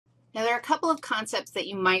Now, there are a couple of concepts that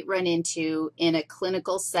you might run into in a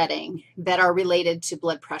clinical setting that are related to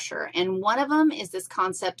blood pressure, and one of them is this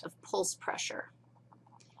concept of pulse pressure.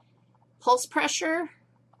 Pulse pressure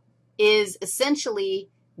is essentially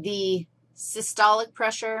the systolic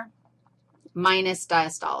pressure minus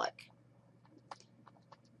diastolic.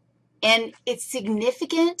 And it's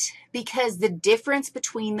significant because the difference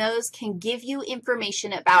between those can give you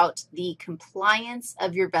information about the compliance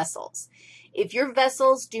of your vessels. If your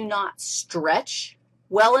vessels do not stretch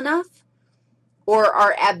well enough or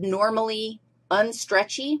are abnormally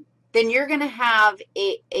unstretchy, then you're going to have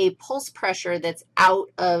a pulse pressure that's out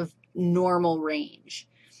of normal range.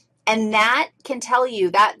 And that can tell you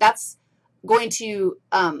that that's going to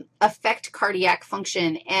affect cardiac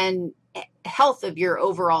function and health of your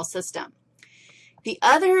overall system. The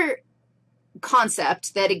other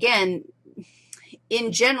concept that, again,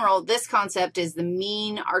 in general, this concept is the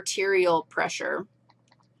mean arterial pressure.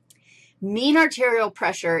 Mean arterial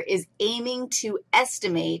pressure is aiming to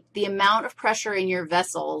estimate the amount of pressure in your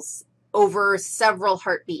vessels over several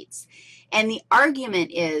heartbeats. And the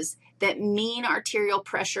argument is that mean arterial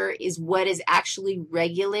pressure is what is actually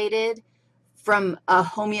regulated from a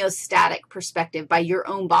homeostatic perspective by your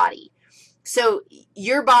own body. So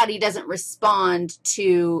your body doesn't respond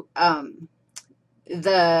to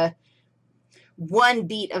the one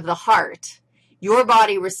beat of the heart. Your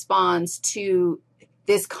body responds to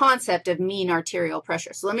this concept of mean arterial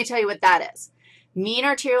pressure. So let me tell you what that is. Mean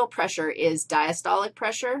arterial pressure is diastolic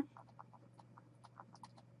pressure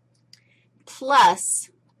plus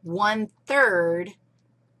 1/3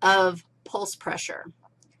 of pulse pressure,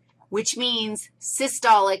 which means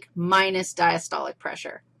systolic minus diastolic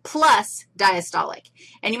pressure, plus diastolic.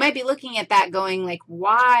 And you might be looking at that going like,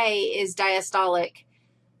 why is diastolic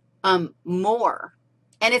more?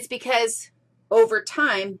 And it's because over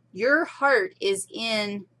time, your heart is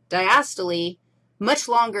in diastole much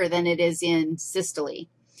longer than it is in systole.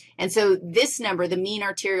 And so this number, the mean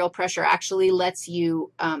arterial pressure, actually lets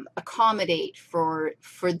you accommodate for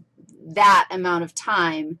that amount of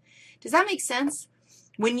time. Does that make sense?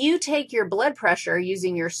 When you take your blood pressure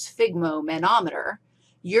using your sphygmomanometer,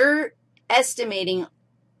 you're estimating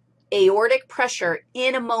aortic pressure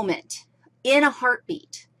in a moment, in a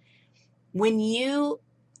heartbeat. When you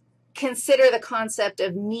consider the concept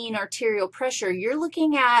of mean arterial pressure, you're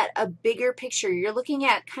looking at a bigger picture. You're looking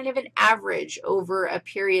at kind of an average over a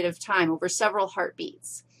period of time, over several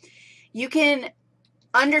heartbeats. You can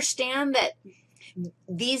understand that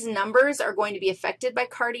these numbers are going to be affected by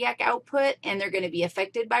cardiac output, and they're going to be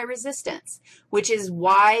affected by resistance, which is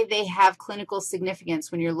why they have clinical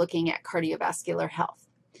significance when you're looking at cardiovascular health.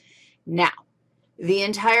 Now, the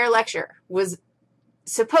entire lecture was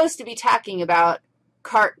supposed to be talking about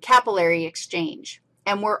capillary exchange,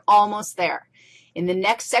 and we're almost there. In the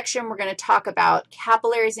next section, we're going to talk about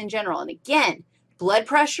capillaries in general. And again, blood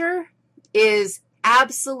pressure is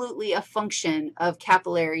absolutely a function of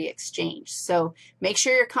capillary exchange. So make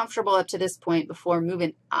sure you're comfortable up to this point before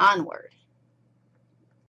moving onward.